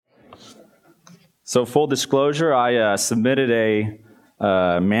So full disclosure, I submitted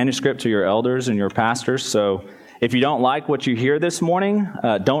a manuscript to your elders and your pastors. So if you don't like what you hear this morning,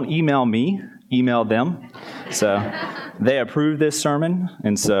 don't email me, email them. So they approved this sermon.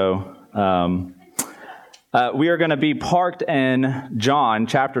 And so we are going to be parked in John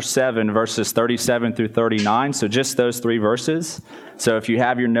chapter 7, verses 37 through 39. So just those three verses. So if you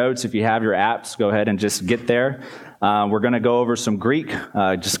have your notes, if you have your apps, go ahead and just get there. We're going to go over some Greek,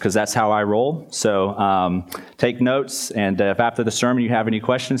 just because that's how I roll. So take notes, and if after the sermon you have any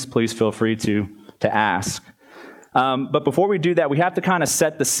questions, please feel free to ask. But before we do that, we have to kind of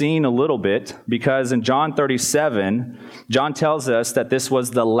set the scene a little bit, because in John 37, John tells us that this was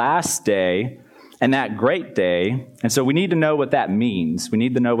the last day and that great day, and so we need to know what that means. We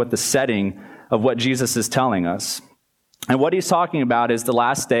need to know what the setting of what Jesus is telling us. And what he's talking about is the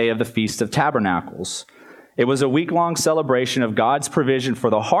last day of the Feast of Tabernacles. It was a week-long celebration of God's provision for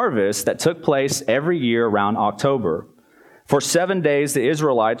the harvest that took place every year around October. For 7 days, the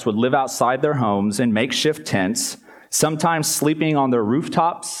Israelites would live outside their homes in makeshift tents, sometimes sleeping on their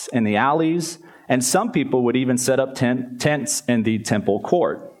rooftops in the alleys, and some people would even set up tents in the temple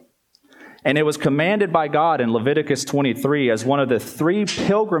court. And it was commanded by God in Leviticus 23 as one of the 3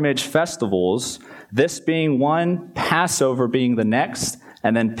 pilgrimage festivals, this being one, Passover being the next,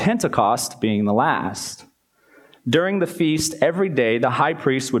 and then Pentecost being the last. During the feast, every day, the high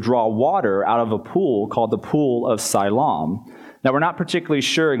priest would draw water out of a pool called the Pool of Siloam. Now, we're not particularly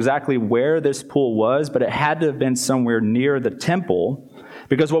sure exactly where this pool was, but it had to have been somewhere near the temple,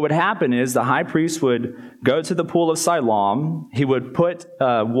 because what would happen is the high priest would go to the Pool of Siloam, he would put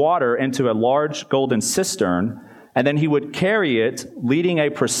water into a large golden cistern, and then he would carry it, leading a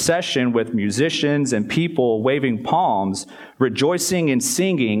procession with musicians and people waving palms, rejoicing and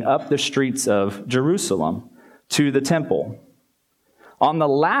singing up the streets of Jerusalem to the temple. On the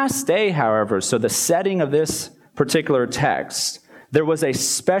last day, however, so the setting of this particular text, there was a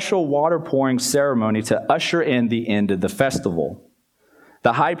special water pouring ceremony to usher in the end of the festival.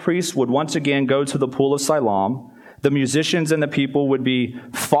 The high priest would once again go to the Pool of Siloam. The musicians and the people would be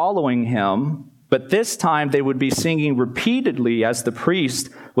following him, but this time they would be singing repeatedly as the priest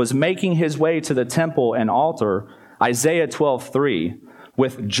was making his way to the temple and altar, Isaiah 12:3.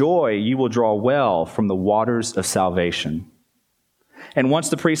 With joy you will draw well from the waters of salvation. And once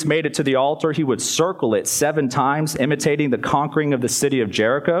the priest made it to the altar, he would circle it 7 times, imitating the conquering of the city of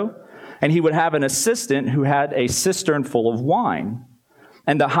Jericho. And he would have an assistant who had a cistern full of wine.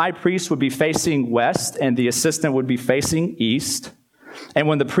 And the high priest would be facing west, and the assistant would be facing east. And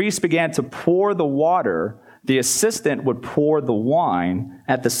when the priest began to pour the water, the assistant would pour the wine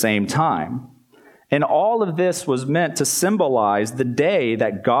at the same time. And all of this was meant to symbolize the day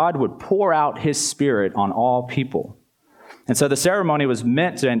that God would pour out his Spirit on all people. And so the ceremony was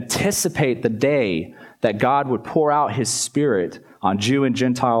meant to anticipate the day that God would pour out his Spirit on Jew and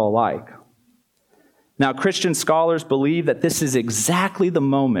Gentile alike. Now, Christian scholars believe that this is exactly the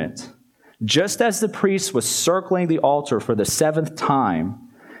moment, just as the priest was circling the altar for the 7th time,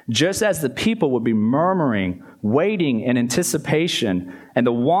 just as the people would be murmuring, waiting in anticipation, and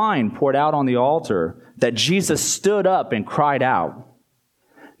the wine poured out on the altar, that Jesus stood up and cried out.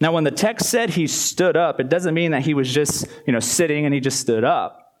 Now, when the text said he stood up, it doesn't mean that he was just, sitting and he just stood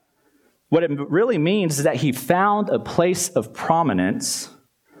up. What it really means is that he found a place of prominence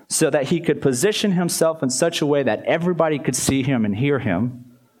so that he could position himself in such a way that everybody could see him and hear him,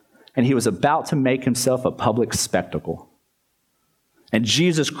 and he was about to make himself a public spectacle. And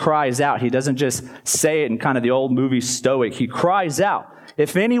Jesus cries out. He doesn't just say it in kind of the old movie stoic. He cries out,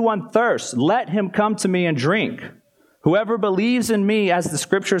 "If anyone thirsts, let him come to me and drink. Whoever believes in me, as the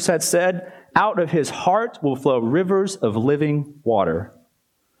scriptures had said, out of his heart will flow rivers of living water."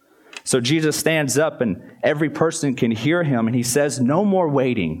 So Jesus stands up and every person can hear him, and he says, "No more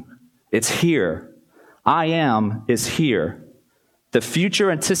waiting. It's here. I am is here. The future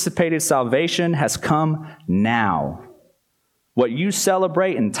anticipated salvation has come now. What you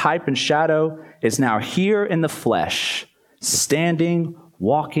celebrate in type and shadow is now here in the flesh, standing,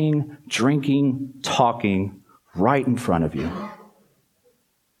 walking, drinking, talking right in front of you."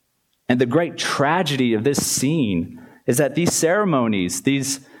 And the great tragedy of this scene is that these ceremonies,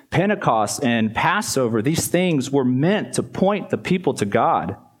 these Pentecost and Passover, these things were meant to point the people to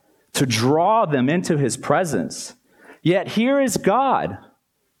God, to draw them into his presence. Yet here is God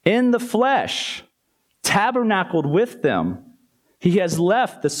in the flesh, tabernacled with them. He has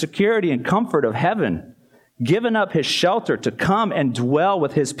left the security and comfort of heaven, given up his shelter to come and dwell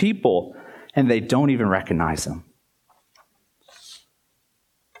with his people, and they don't even recognize him.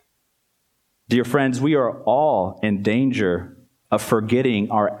 Dear friends, we are all in danger of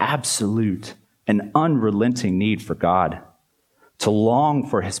forgetting our absolute an unrelenting need for God, to long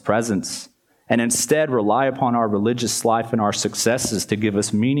for his presence, and instead rely upon our religious life and our successes to give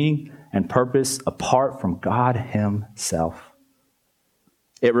us meaning and purpose apart from God himself.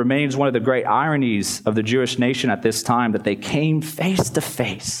 It remains one of the great ironies of the Jewish nation at this time that they came face to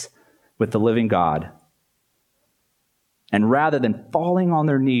face with the living God. And rather than falling on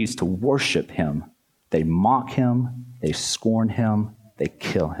their knees to worship him, they mock him, they scorn him, they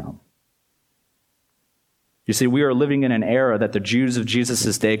kill him. You see, we are living in an era that the Jews of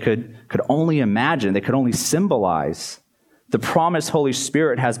Jesus' day could only imagine, they could only symbolize. The promised Holy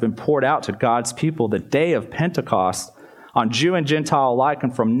Spirit has been poured out to God's people the day of Pentecost on Jew and Gentile alike.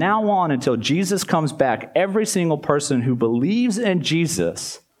 And from now on until Jesus comes back, every single person who believes in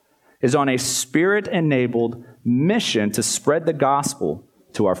Jesus is on a Spirit-enabled mission to spread the gospel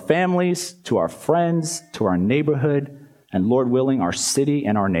to our families, to our friends, to our neighborhood, and Lord willing, our city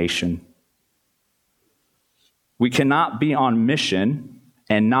and our nation. We cannot be on mission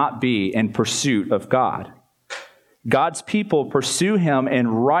and not be in pursuit of God. God's people pursue him in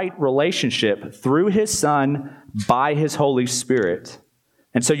right relationship through his Son by his Holy Spirit.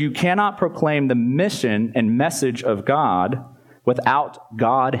 And so you cannot proclaim the mission and message of God without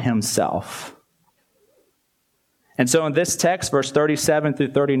God himself. And so in this text, verse 37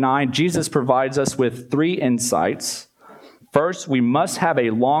 through 39, Jesus provides us with three insights. First, we must have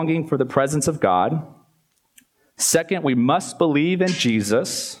a longing for the presence of God. Second, we must believe in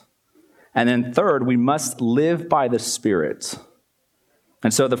Jesus. And then third, we must live by the Spirit.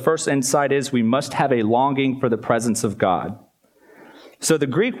 And so the first insight is we must have a longing for the presence of God. So the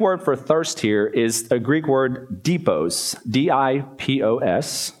Greek word for thirst here is a Greek word dipos,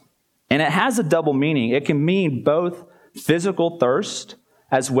 D-I-P-O-S. And it has a double meaning. It can mean both physical thirst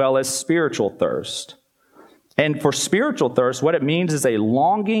as well as spiritual thirst. And for spiritual thirst, what it means is a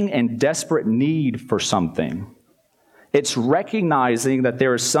longing and desperate need for something. It's recognizing that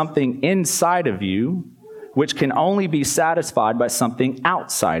there is something inside of you which can only be satisfied by something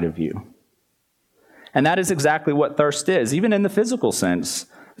outside of you. And that is exactly what thirst is, even in the physical sense.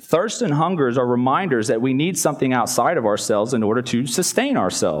 Thirst and hungers are reminders that we need something outside of ourselves in order to sustain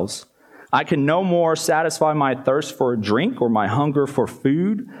ourselves. I can no more satisfy my thirst for a drink or my hunger for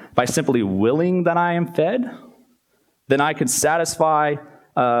food by simply willing that I am fed than I can satisfy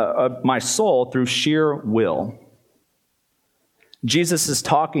my soul through sheer will. Jesus is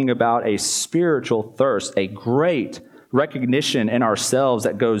talking about a spiritual thirst, a great recognition in ourselves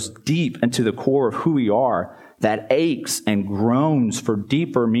that goes deep into the core of who we are, that aches and groans for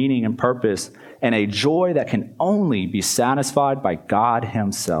deeper meaning and purpose, and a joy that can only be satisfied by God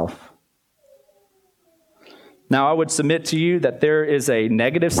himself. Now, I would submit to you that there is a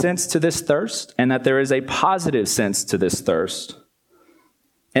negative sense to this thirst and that there is a positive sense to this thirst.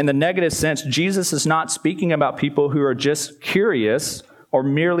 In the negative sense, Jesus is not speaking about people who are just curious or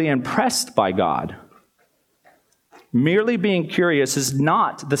merely impressed by God. Merely being curious is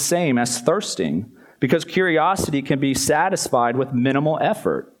not the same as thirsting, because curiosity can be satisfied with minimal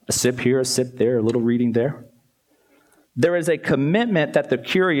effort. A sip here, a sip there, a little reading there. There is a commitment that the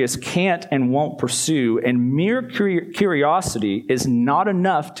curious can't and won't pursue, and mere curiosity is not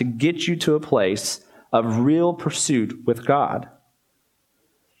enough to get you to a place of real pursuit with God.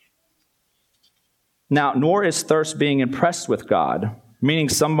 Now, nor is thirst being impressed with God, meaning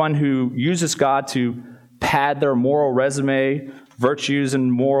someone who uses God to pad their moral resume, virtues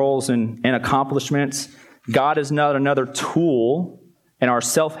and morals and accomplishments. God is not another tool in our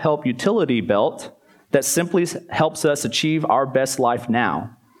self-help utility belt that simply helps us achieve our best life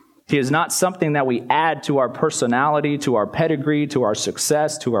now. He is not something that we add to our personality, to our pedigree, to our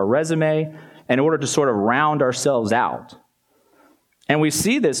success, to our resume, in order to sort of round ourselves out. And we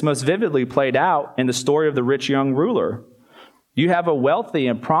see this most vividly played out in the story of the rich young ruler. You have a wealthy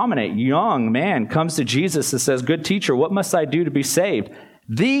and prominent young man comes to Jesus and says, "Good teacher, what must I do to be saved?"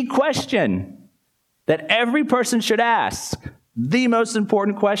 The question that every person should ask, the most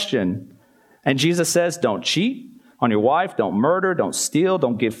important question. And Jesus says, don't cheat on your wife, don't murder, don't steal,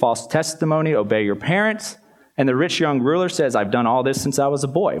 don't give false testimony, obey your parents. And the rich young ruler says, I've done all this since I was a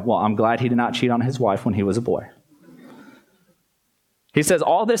boy. Well, I'm glad he did not cheat on his wife when he was a boy. He says,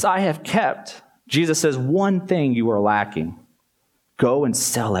 all this I have kept. Jesus says, one thing you are lacking. Go and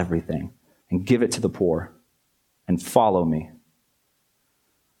sell everything and give it to the poor and follow me.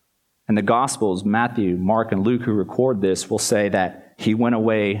 And the Gospels, Matthew, Mark, and Luke, who record this, will say that he went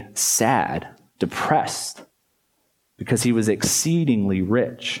away sad, depressed, because he was exceedingly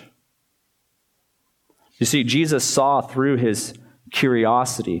rich. You see, Jesus saw through his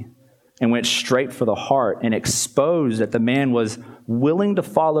curiosity and went straight for the heart and exposed that the man was willing to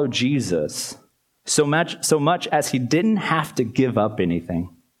follow Jesus so much as he didn't have to give up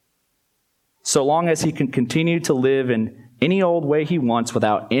anything. So long as he can continue to live in any old way he wants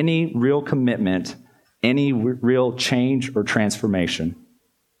without any real commitment, any real change or transformation.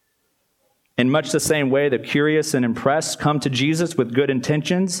 In much the same way, the curious and impressed come to Jesus with good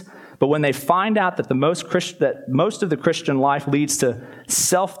intentions, but when they find out that most of the Christian life leads to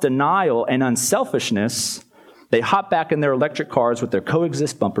self-denial and unselfishness, they hop back in their electric cars with their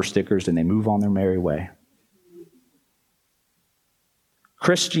coexist bumper stickers and they move on their merry way.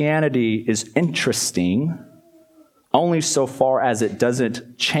 Christianity is interesting only so far as it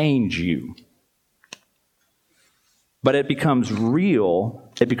doesn't change you. But it becomes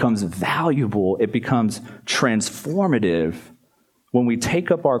real, it becomes valuable, it becomes transformative when we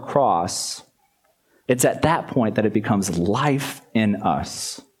take up our cross. It's at that point that it becomes life in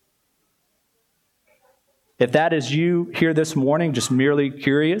us. If that is you here this morning, just merely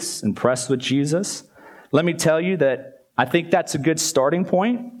curious, impressed with Jesus, let me tell you that I think that's a good starting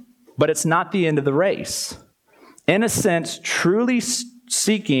point, but it's not the end of the race. In a sense, truly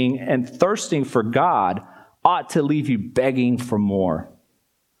seeking and thirsting for God ought to leave you begging for more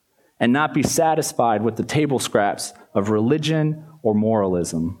and not be satisfied with the table scraps of religion or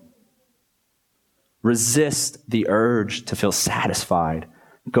moralism. Resist the urge to feel satisfied.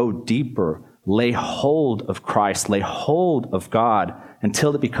 Go deeper. Lay hold of Christ. Lay hold of God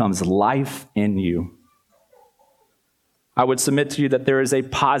until it becomes life in you. I would submit to you that there is a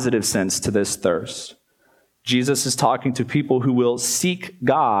positive sense to this thirst. Jesus is talking to people who will seek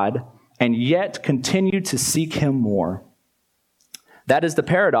God and yet continue to seek him more. That is the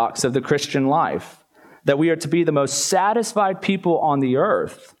paradox of the Christian life, that we are to be the most satisfied people on the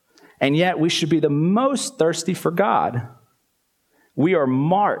earth, and yet we should be the most thirsty for God. We are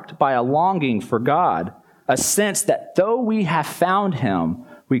marked by a longing for God, a sense that though we have found him,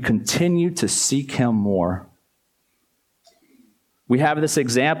 we continue to seek him more. We have this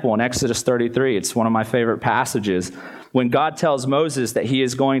example in Exodus 33. It's one of my favorite passages. When God tells Moses that he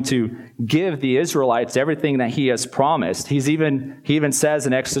is going to give the Israelites everything that he has promised, he even says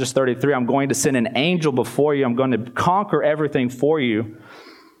in Exodus 33, I'm going to send an angel before you. I'm going to conquer everything for you.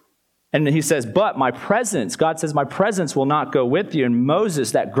 And he says, but my presence, God says, my presence will not go with you. And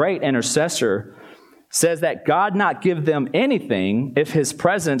Moses, that great intercessor, says that God not give them anything if his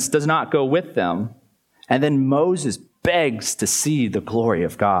presence does not go with them. And then Moses begs to see the glory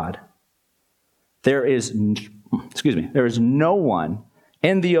of God. There is no one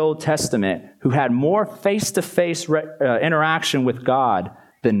in the Old Testament who had more face-to-face interaction with God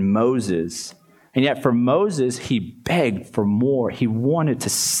than Moses. And yet for Moses, he begged for more. He wanted to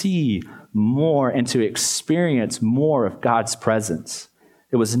see more and to experience more of God's presence.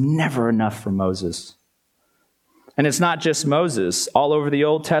 It was never enough for Moses. And it's not just Moses. All over the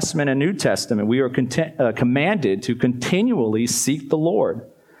Old Testament and New Testament, we are commanded to continually seek the Lord.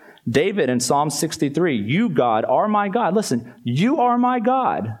 David in Psalm 63, you, God, are my God. Listen, you are my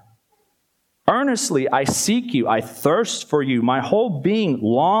God. Earnestly I seek you. I thirst for you. My whole being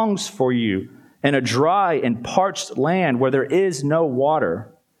longs for you in a dry and parched land where there is no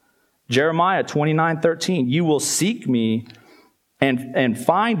water. Jeremiah 29:13, you will seek me and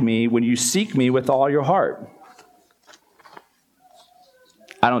find me when you seek me with all your heart.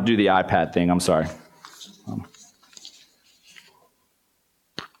 I don't do the iPad thing, I'm sorry.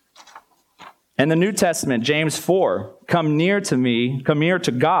 In the New Testament, James 4, come near to me, come near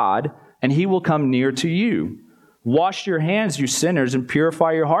to God, and he will come near to you. Wash your hands, you sinners, and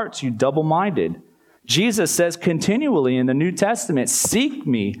purify your hearts, you double-minded. Jesus says continually in the New Testament, seek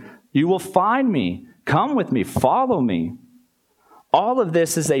me, you will find me. Come with me, follow me. All of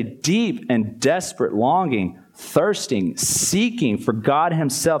this is a deep and desperate longing, thirsting, seeking for God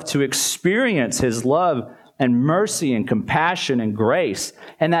himself to experience his love and mercy and compassion and grace,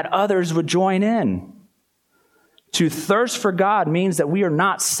 and that others would join in. To thirst for God means that we are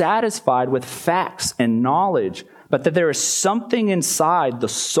not satisfied with facts and knowledge, but that there is something inside the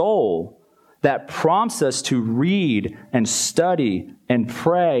soul that prompts us to read and study and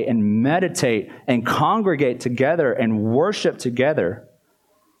pray and meditate and congregate together and worship together,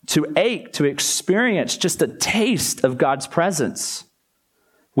 to ache, to experience just a taste of God's presence.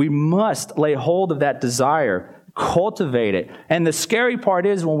 We must lay hold of that desire, cultivate it. And the scary part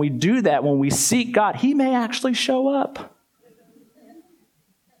is when we do that, when we seek God, he may actually show up.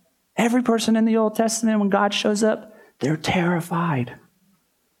 Every person in the Old Testament, when God shows up, they're terrified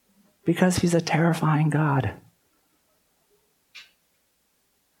because he's a terrifying God.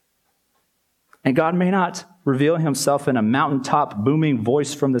 And God may not reveal himself in a mountaintop booming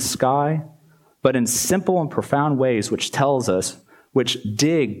voice from the sky, but in simple and profound ways which tells us which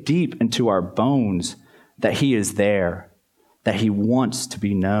dig deep into our bones, that he is there, that he wants to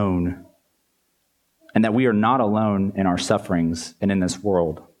be known, and that we are not alone in our sufferings and in this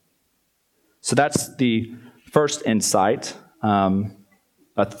world. So that's the first insight,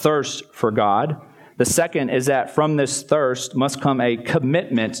 a thirst for God. The second is that from this thirst must come a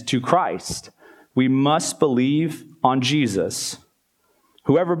commitment to Christ. We must believe on Jesus.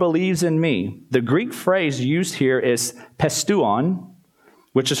 Whoever believes in me. The Greek phrase used here is pisteuon,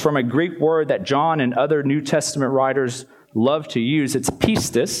 which is from a Greek word that John and other New Testament writers love to use. It's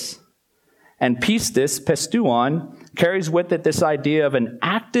pistis. And pistis, pisteuon, carries with it this idea of an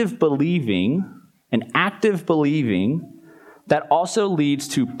active believing that also leads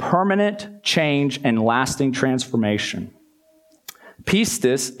to permanent change and lasting transformation.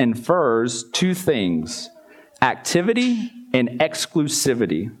 Pistis infers two things, activity and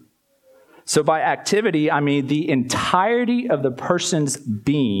exclusivity. So by activity, I mean the entirety of the person's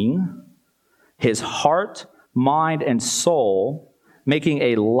being, his heart, mind, and soul, making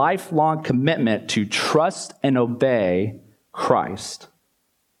a lifelong commitment to trust and obey Christ.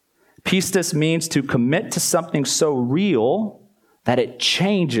 Pistis means to commit to something so real that it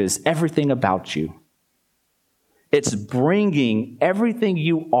changes everything about you. It's bringing everything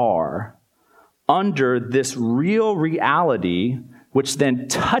you are under this real reality, which then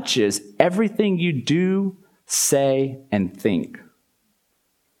touches everything you do, say, and think.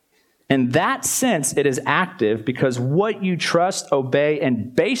 In that sense, it is active because what you trust, obey,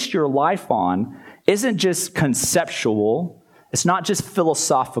 and base your life on isn't just conceptual, it's not just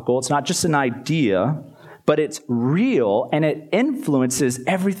philosophical, it's not just an idea, but it's real and it influences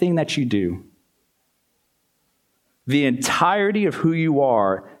everything that you do. The entirety of who you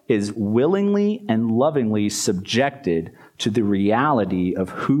are is willingly and lovingly subjected to the reality of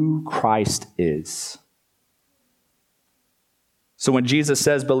who Christ is. So when Jesus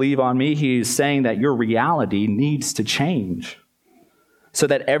says, believe on me, he is saying that your reality needs to change so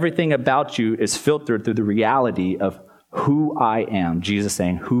that everything about you is filtered through the reality of who I am. Jesus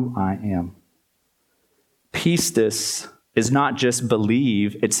saying, who I am. Pistis is not just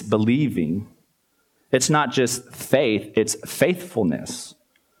believe, it's believing. It's not just faith, it's faithfulness.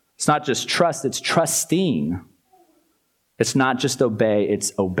 It's not just trust, it's trusting. It's not just obey,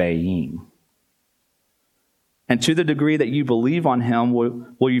 it's obeying. And to the degree that you believe on him,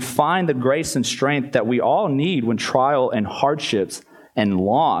 will you find the grace and strength that we all need when trial and hardships and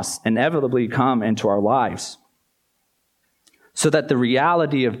loss inevitably come into our lives. So that the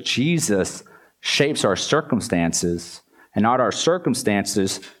reality of Jesus shapes our circumstances and not our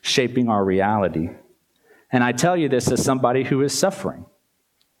circumstances shaping our reality. And I tell you this as somebody who is suffering.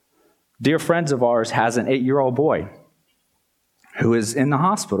 Dear friends of ours has an 8-year-old boy who is in the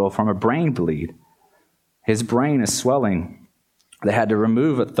hospital from a brain bleed. His brain is swelling. They had to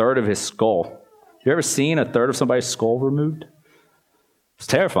remove a third of his skull. You ever seen a third of somebody's skull removed? It's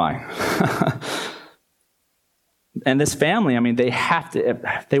terrifying. And this family, I mean, they have to,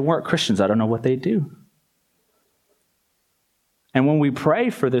 if they weren't Christians, I don't know what they'd do. And when we pray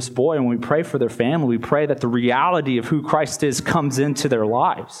for this boy and when we pray for their family, we pray that the reality of who Christ is comes into their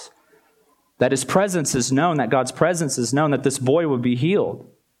lives. That his presence is known, that God's presence is known, that this boy would be healed.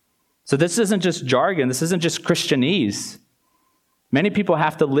 So this isn't just jargon, this isn't just Christianese. Many people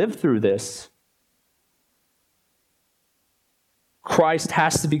have to live through this. Christ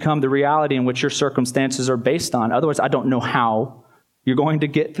has to become the reality in which your circumstances are based on. Otherwise, I don't know how you're going to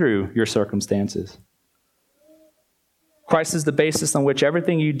get through your circumstances. Christ is the basis on which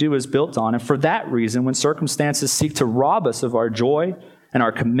everything you do is built on. And for that reason, when circumstances seek to rob us of our joy and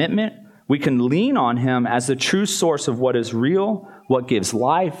our commitment, we can lean on him as the true source of what is real, what gives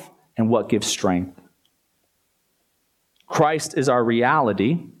life, and what gives strength. Christ is our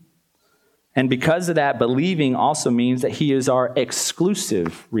reality. And because of that, believing also means that he is our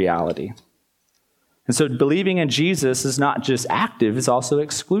exclusive reality. And so believing in Jesus is not just active, it's also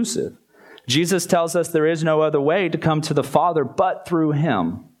exclusive. Jesus tells us there is no other way to come to the Father but through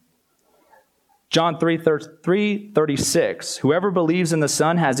him. John 3:36, whoever believes in the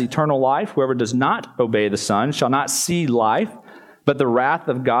Son has eternal life. Whoever does not obey the Son shall not see life, but the wrath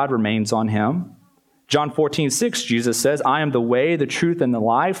of God remains on him. John 14:6, Jesus says, I am the way, the truth, and the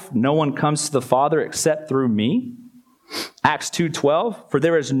life. No one comes to the Father except through me. Acts 2:12, for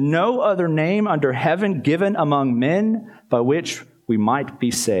there is no other name under heaven given among men by which we might be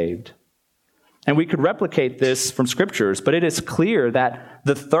saved. And we could replicate this from scriptures, but it is clear that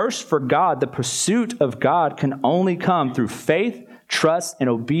the thirst for God, the pursuit of God, can only come through faith, trust, and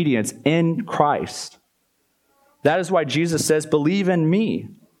obedience in Christ. That is why Jesus says, believe in me.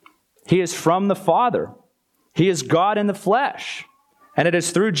 He is from the Father. He is God in the flesh. And it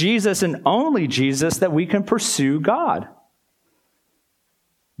is through Jesus and only Jesus that we can pursue God.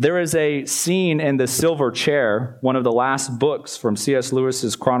 There is a scene in The Silver Chair, one of the last books from C.S.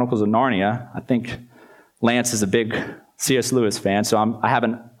 Lewis's Chronicles of Narnia. I think Lance is a big C.S. Lewis fan, so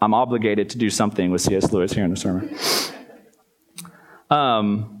I'm obligated to do something with C.S. Lewis here in the sermon.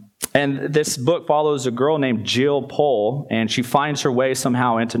 And this book follows a girl named Jill Pole, and she finds her way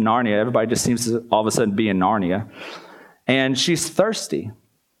somehow into Narnia. Everybody just seems to all of a sudden be in Narnia. And she's thirsty,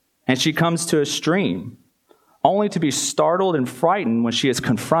 and she comes to a stream, only to be startled and frightened when she is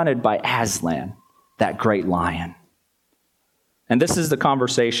confronted by Aslan, that great lion. And this is the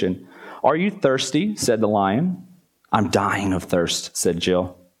conversation. "Are you thirsty?" said the lion. "I'm dying of thirst," said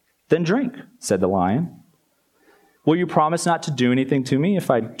Jill. "Then drink," said the lion. "Will you promise not to do anything to me if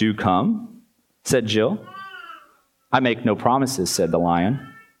I do come?" said Jill. "I make no promises," said the lion.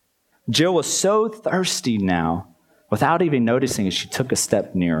 Jill was so thirsty now, without even noticing as she took a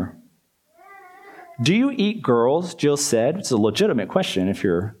step nearer. "Do you eat girls?" Jill said. It's a legitimate question if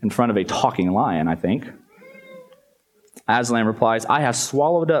you're in front of a talking lion, I think. Aslan replies, "I have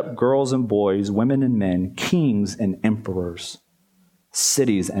swallowed up girls and boys, women and men, kings and emperors,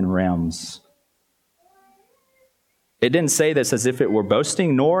 cities and realms." It didn't say this as if it were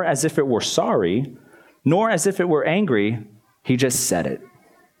boasting, nor as if it were sorry, nor as if it were angry. He just said it.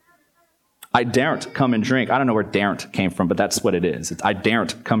 "I daren't come and drink." I don't know where daren't came from, but that's what it is. "I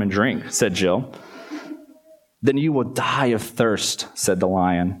daren't come and drink," said Jill. "Then you will die of thirst," said the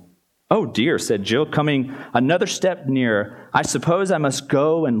lion. "Oh dear," said Jill, coming another step nearer. "I suppose I must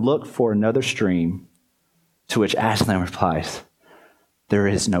go and look for another stream." To which Aslan replies, "There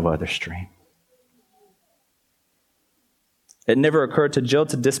is no other stream." It never occurred to Jill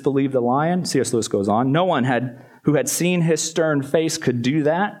to disbelieve the lion. C.S. Lewis goes on. No one who had seen his stern face could do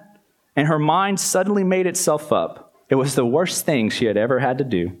that, and her mind suddenly made itself up. It was the worst thing she had ever had to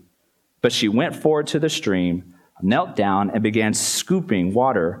do. But she went forward to the stream, knelt down, and began scooping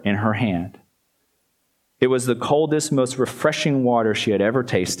water in her hand. It was the coldest, most refreshing water she had ever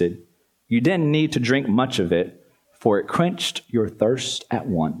tasted. You didn't need to drink much of it, for it quenched your thirst at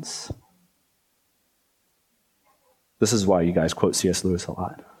once. This is why you guys quote C.S. Lewis a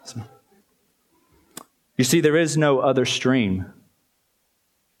lot. So. You see, there is no other stream.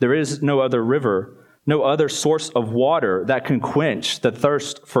 There is no other river, no other source of water that can quench the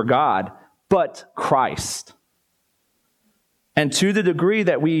thirst for God but Christ. And to the degree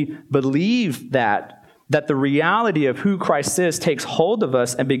that we believe that the reality of who Christ is takes hold of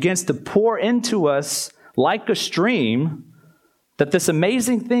us and begins to pour into us like a stream, that this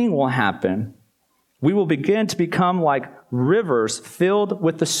amazing thing will happen. We will begin to become like rivers filled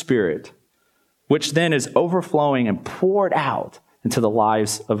with the Spirit, which then is overflowing and poured out into the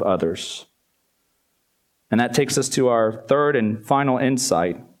lives of others. And that takes us to our third and final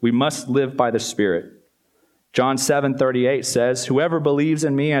insight. We must live by the Spirit. John 7:38 says, "Whoever believes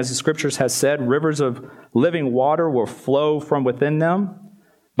in me, as the Scriptures has said, rivers of living water will flow from within them."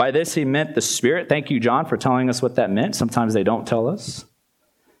 By this he meant the Spirit. Thank you, John, for telling us what that meant. Sometimes they don't tell us.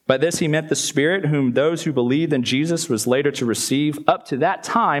 By this he meant the Spirit, whom those who believed in Jesus was later to receive. Up to that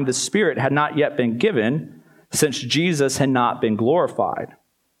time, the Spirit had not yet been given, since Jesus had not been glorified.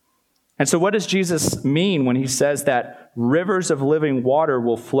 And so what does Jesus mean when he says that rivers of living water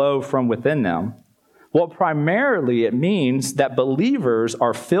will flow from within them? Well, primarily it means that believers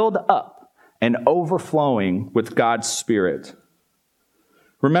are filled up and overflowing with God's Spirit.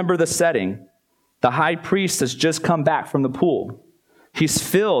 Remember the setting. The high priest has just come back from the pool. He's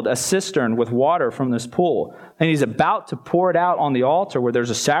filled a cistern with water from this pool, and he's about to pour it out on the altar where there's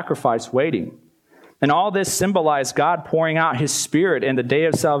a sacrifice waiting. And all this symbolized God pouring out his Spirit in the day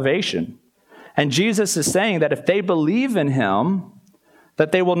of salvation. And Jesus is saying that if they believe in him,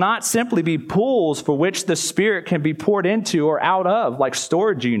 that they will not simply be pools for which the Spirit can be poured into or out of, like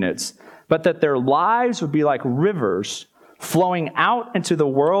storage units, but that their lives would be like rivers flowing out into the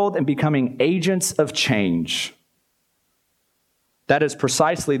world and becoming agents of change. That is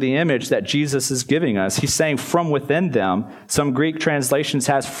precisely the image that Jesus is giving us. He's saying from within them. Some Greek translations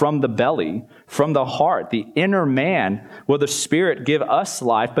has from the belly, from the heart, the inner man. Will the Spirit give us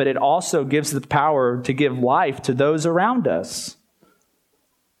life, but it also gives the power to give life to those around us.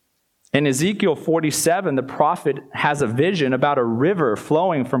 In Ezekiel 47, the prophet has a vision about a river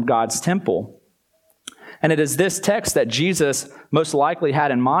flowing from God's temple. And it is this text that Jesus most likely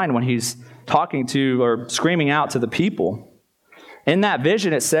had in mind when he's talking to or screaming out to the people. In that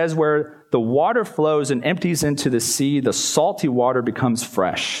vision, it says where the water flows and empties into the sea, the salty water becomes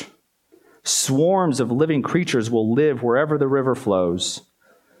fresh. Swarms of living creatures will live wherever the river flows.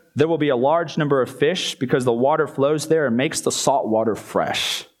 There will be a large number of fish because the water flows there and makes the salt water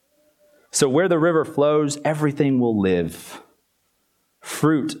fresh. So where the river flows, everything will live.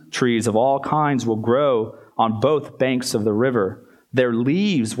 Fruit trees of all kinds will grow on both banks of the river. Their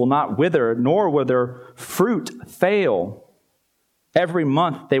leaves will not wither, nor will their fruit fail. Every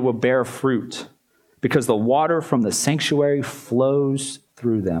month they will bear fruit, because the water from the sanctuary flows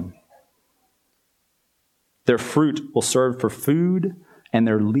through them. Their fruit will serve for food, and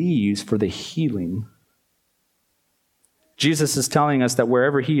their leaves for the healing. Jesus is telling us that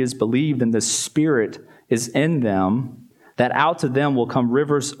wherever he is believed and the Spirit is in them, that out of them will come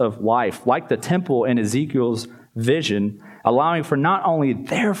rivers of life, like the temple in Ezekiel's vision, allowing for not only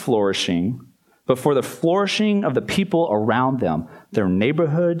their flourishing, but for the flourishing of the people around them. Their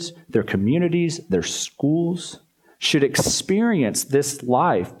neighborhoods, their communities, their schools should experience this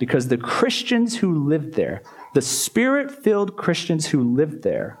life because the Christians who live there, the Spirit-filled Christians who live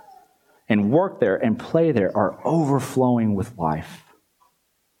there and work there and play there are overflowing with life.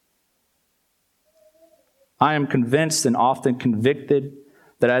 I am convinced and often convicted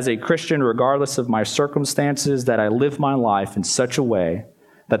that as a Christian, regardless of my circumstances, that I live my life in such a way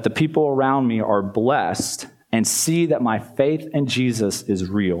that the people around me are blessed and see that my faith in Jesus is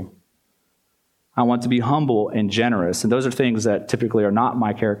real. I want to be humble and generous, and those are things that typically are not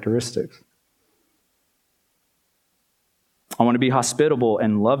my characteristics. I want to be hospitable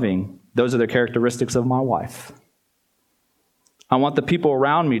and loving. Those are the characteristics of my wife. I want the people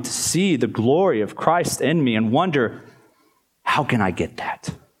around me to see the glory of Christ in me and wonder, how can I get that?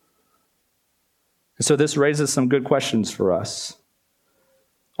 And so this raises some good questions for us.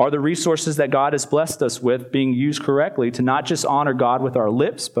 Are the resources that God has blessed us with being used correctly to not just honor God with our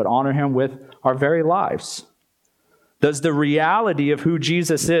lips, but honor him with our very lives? Does the reality of who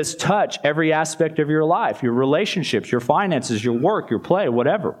Jesus is touch every aspect of your life, your relationships, your finances, your work, your play,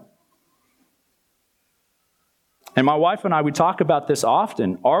 whatever? And my wife and I, we talk about this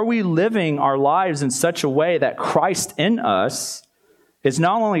often. Are we living our lives in such a way that Christ in us is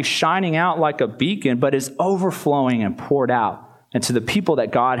not only shining out like a beacon, but is overflowing and poured out into the people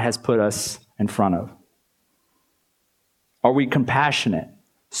that God has put us in front of? Are we compassionate,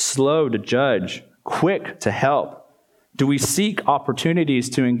 slow to judge, quick to help? Do we seek opportunities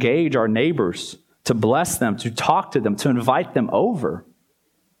to engage our neighbors, to bless them, to talk to them, to invite them over?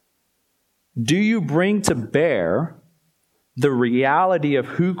 Do you bring to bear the reality of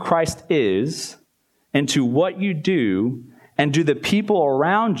who Christ is into what you do, and do the people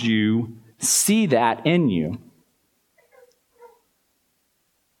around you see that in you?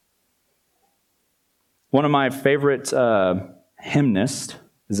 One of my favorite hymnists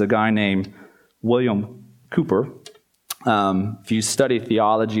is a guy named William Cooper. If you study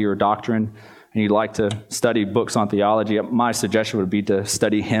theology or doctrine and you'd like to study books on theology, my suggestion would be to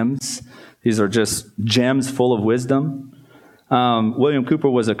study hymns. These are just gems full of wisdom. William Cooper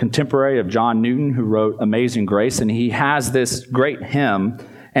was a contemporary of John Newton who wrote Amazing Grace, and he has this great hymn.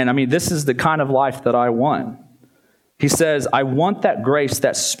 And I mean, this is the kind of life that I want. He says, I want that grace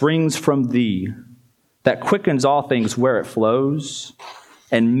that springs from thee, that quickens all things where it flows,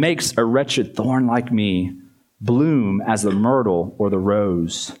 and makes a wretched thorn like me bloom as the myrtle or the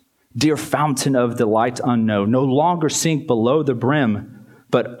rose. Dear fountain of delight unknown, no longer sink below the brim,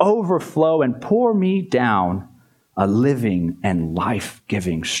 but overflow and pour me down a living and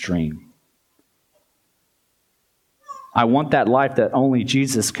life-giving stream. I want that life that only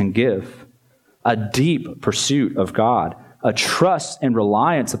Jesus can give, a deep pursuit of God, a trust and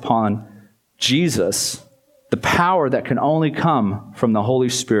reliance upon Jesus, the power that can only come from the Holy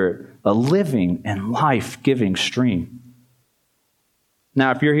Spirit, a living and life-giving stream.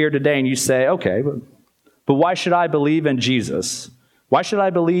 Now, if you're here today and you say, okay, but why should I believe in Jesus? Why should I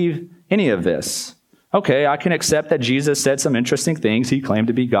believe any of this? Okay, I can accept that Jesus said some interesting things. He claimed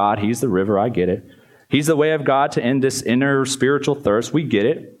to be God. He's the river. I get it. He's the way of God to end this inner spiritual thirst. We get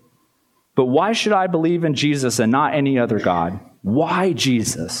it. But why should I believe in Jesus and not any other God? Why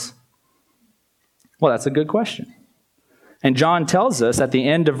Jesus? Well, that's a good question. And John tells us at the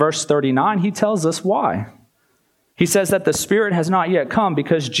end of verse 39, he tells us why. He says that the Spirit has not yet come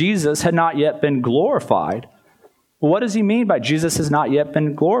because Jesus had not yet been glorified. Well, what does he mean by Jesus has not yet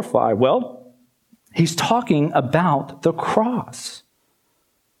been glorified? Well, he's talking about the cross.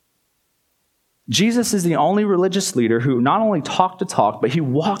 Jesus is the only religious leader who not only talked the talk, but he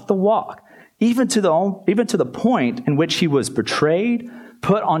walked the walk, even to the point in which he was betrayed,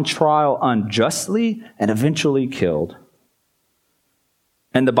 put on trial unjustly, and eventually killed.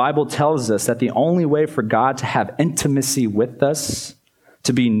 And the Bible tells us that the only way for God to have intimacy with us,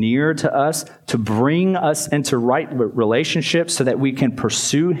 to be near to us, to bring us into right relationships so that we can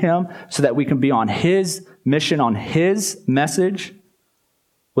pursue him, so that we can be on his mission, on his message,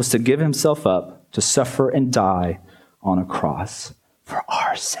 was to give himself up to suffer and die on a cross for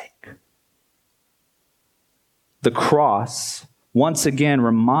our sake. The cross, once again,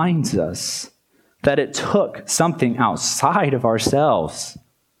 reminds us that it took something outside of ourselves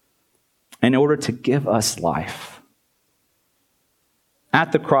in order to give us life.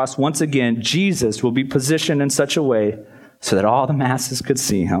 At the cross, once again, Jesus will be positioned in such a way so that all the masses could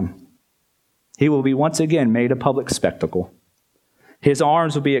see him. He will be once again made a public spectacle. His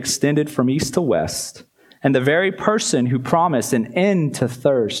arms will be extended from east to west, and the very person who promised an end to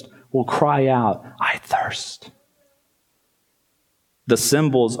thirst will cry out, "I thirst." The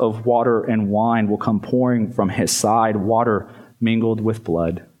symbols of water and wine will come pouring from his side, water mingled with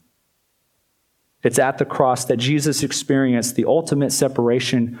blood. It's at the cross that Jesus experienced the ultimate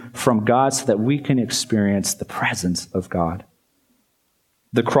separation from God so that we can experience the presence of God.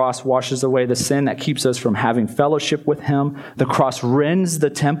 The cross washes away the sin that keeps us from having fellowship with him. The cross rends the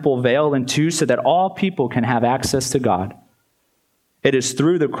temple veil in two so that all people can have access to God. It is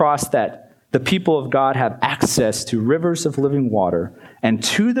through the cross that the people of God have access to rivers of living water, and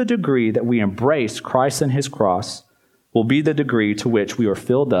to the degree that we embrace Christ and his cross will be the degree to which we are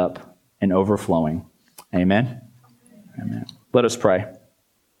filled up and overflowing. Amen? Amen. Let us pray.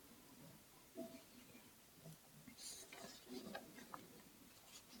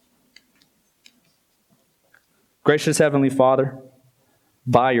 Gracious Heavenly Father,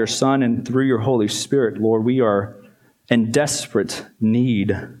 by your Son and through your Holy Spirit, Lord, we are in desperate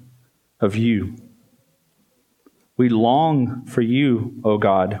need of you. We long for you, O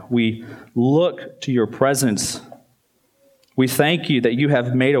God. We look to your presence. We thank you that you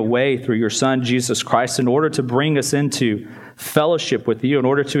have made a way through your Son, Jesus Christ, in order to bring us into fellowship with you, in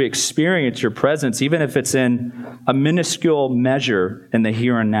order to experience your presence, even if it's in a minuscule measure in the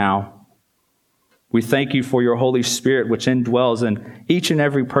here and now. We thank you for your Holy Spirit, which indwells in each and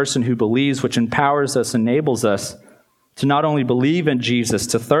every person who believes, which empowers us, enables us to not only believe in Jesus,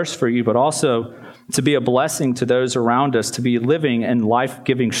 to thirst for you, but also to be a blessing to those around us, to be living in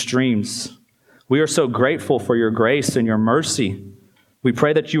life-giving streams. We are so grateful for your grace and your mercy. We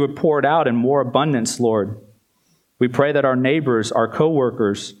pray that you would pour it out in more abundance, Lord. We pray that our neighbors, our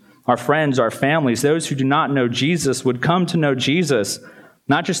coworkers, our friends, our families, those who do not know Jesus would come to know Jesus,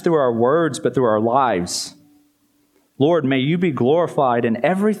 not just through our words, but through our lives. Lord, may you be glorified in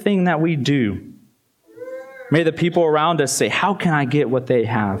everything that we do. May the people around us say, "How can I get what they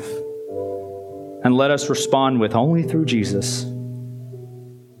have?" And let us respond with, "Only through Jesus."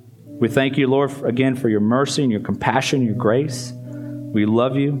 We thank you, Lord, again for your mercy and your compassion, your grace. We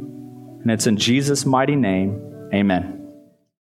love you, and it's in Jesus' mighty name. Amen.